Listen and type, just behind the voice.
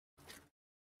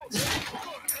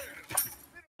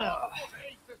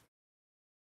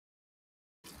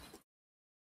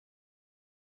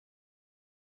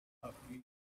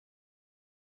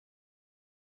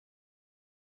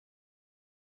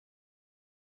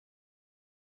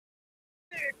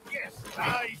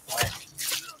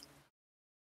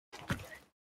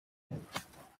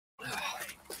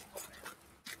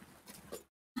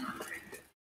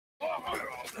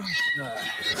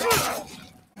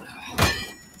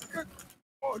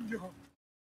Oh no.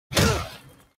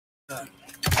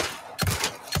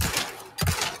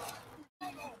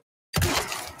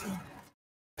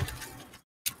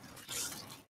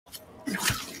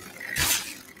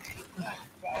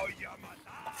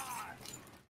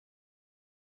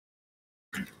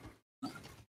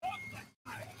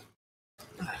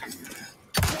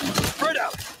 Spread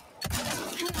out.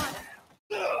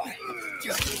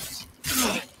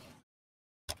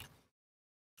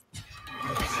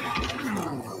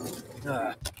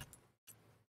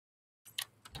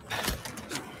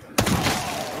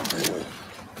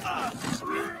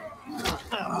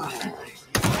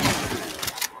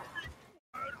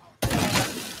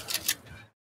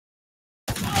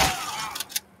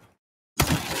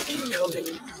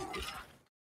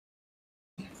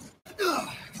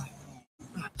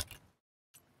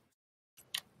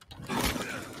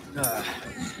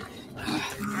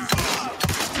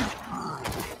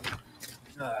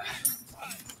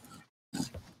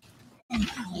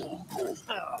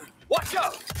 Watch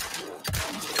out!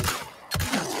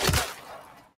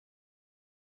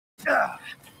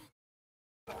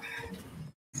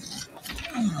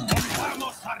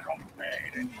 Vamos a romper.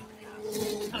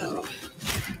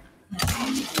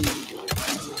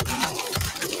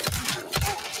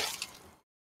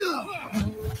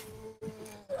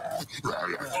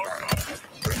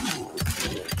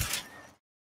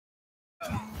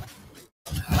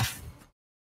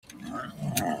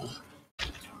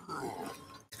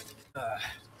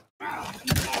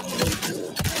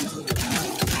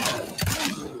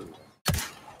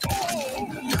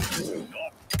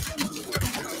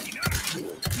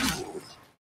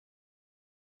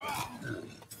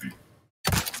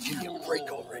 Give me a break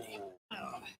already.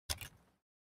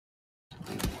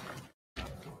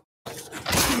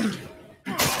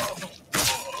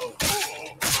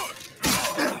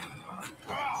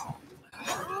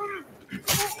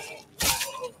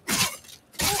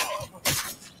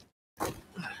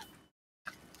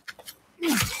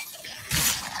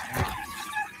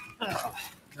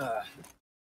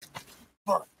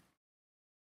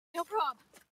 No problem.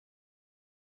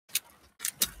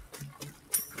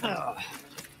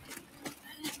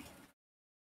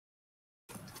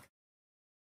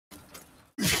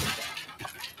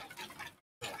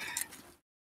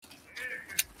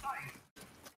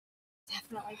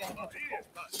 Definitely gonna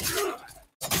catch a cold.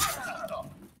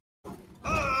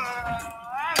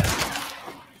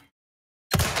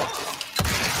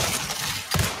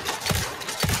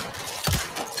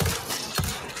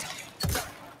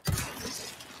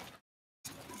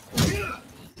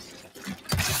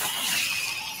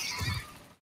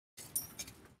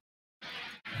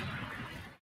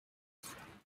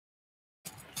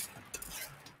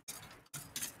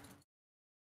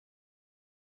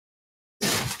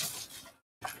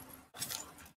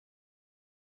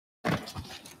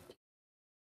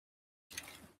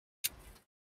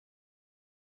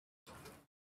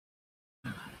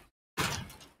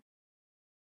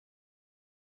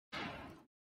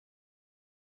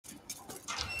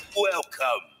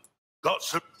 Welcome. Got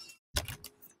some...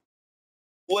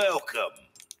 Welcome.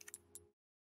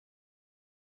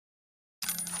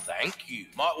 Thank you.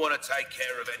 Might want to take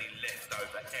care of any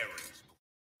leftover errands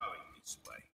going this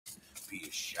way. Be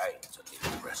ashamed to leave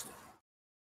the rest of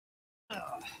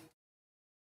them.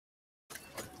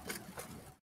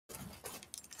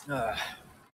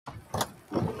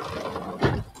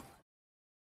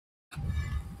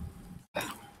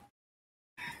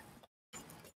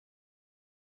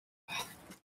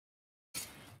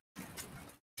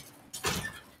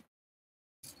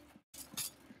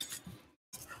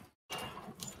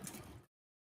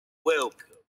 Welcome.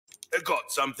 I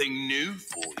got something new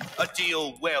for you. A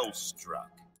deal well struck.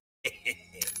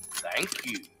 Thank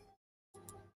you.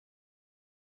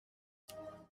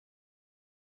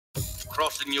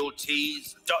 Crossing your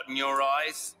T's, dotting your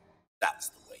I's. That's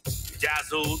the way.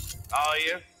 Dazzled, are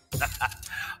you?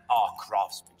 Our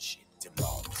craftsmanship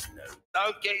demands no.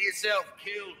 Don't get yourself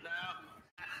killed now.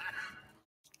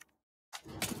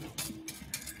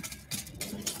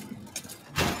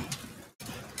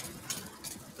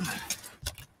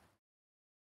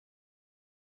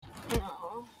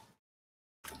 No.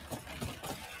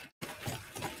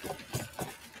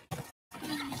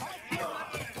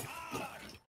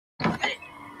 Hey,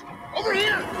 over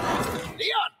here!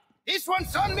 Leon, this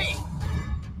one's on me!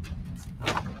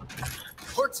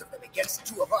 Hordes of them against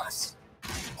two of us.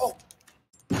 Oh,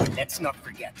 let's not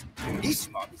forget, this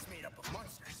mob is made up of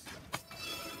monsters.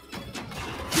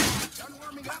 Done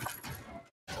warming up?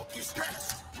 Hope you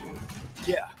stretched.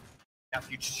 Yeah. Now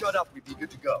if you'd shut up, we'd be good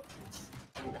to go.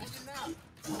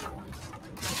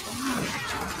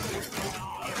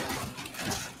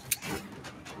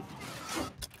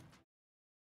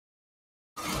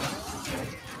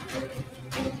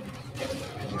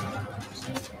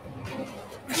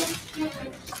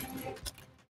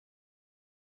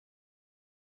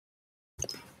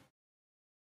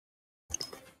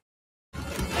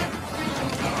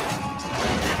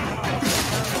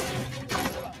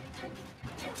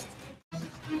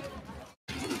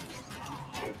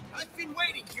 I've been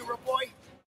waiting, hero boy.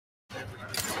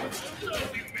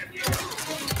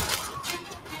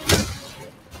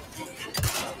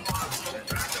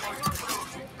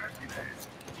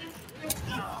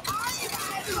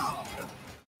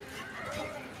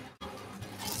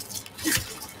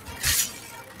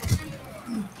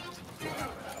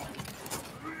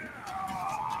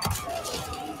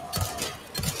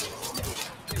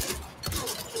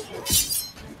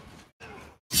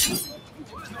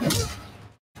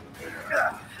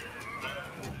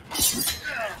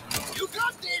 You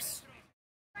got this!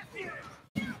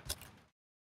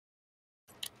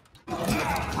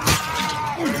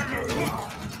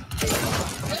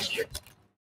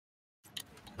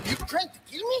 You trying to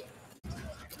kill me?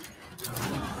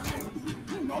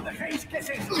 No dejéis que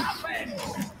se escapen.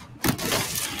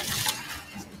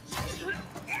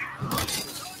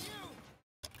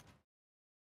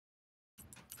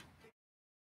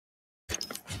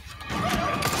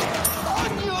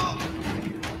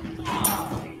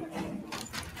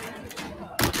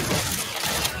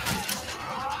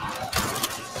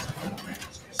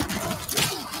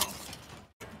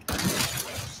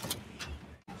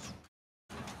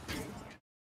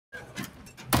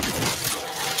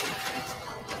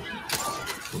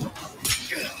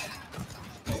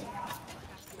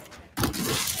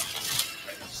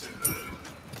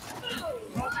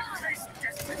 No dejéis que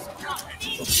se escapen.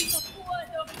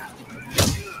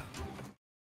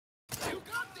 You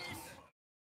got this!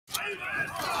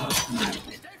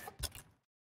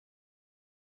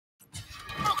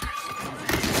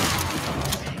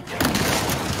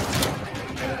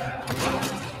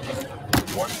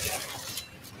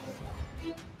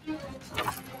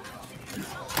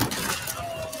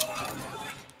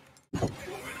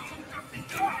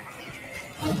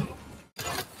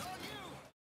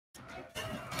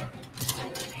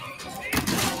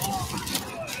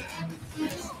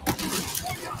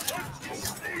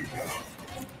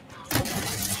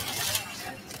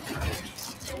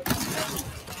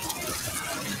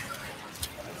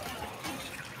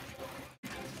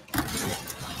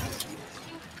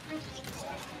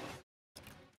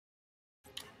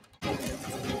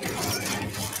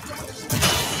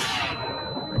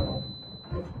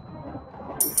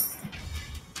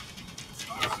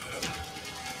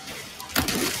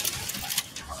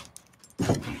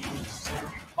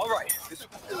 All right. This...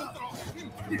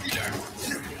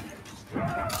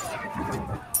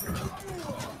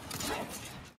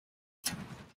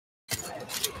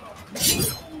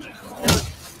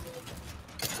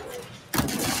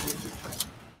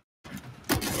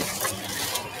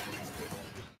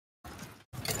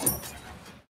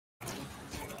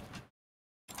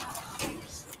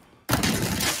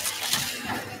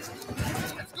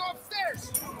 Let's go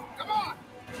upstairs! Come on!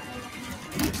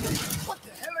 What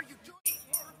the hell are you doing?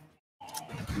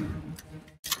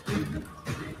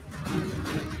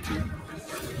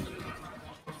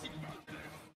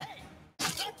 Hey! I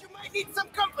thought you might need some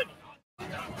company!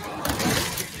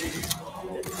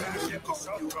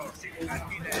 Vosotros,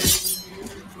 infantiles.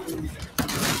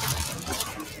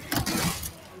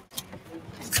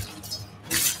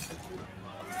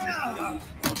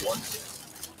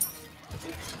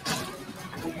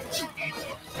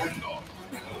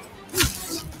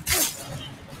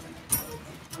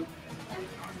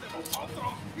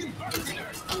 We've got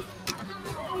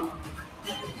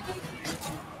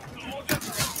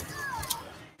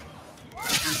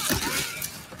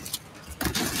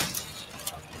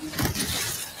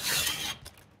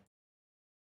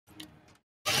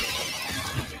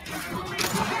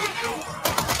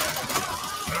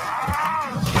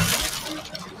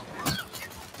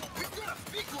a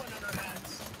big one on our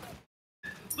hands!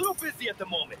 Little busy at the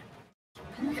moment.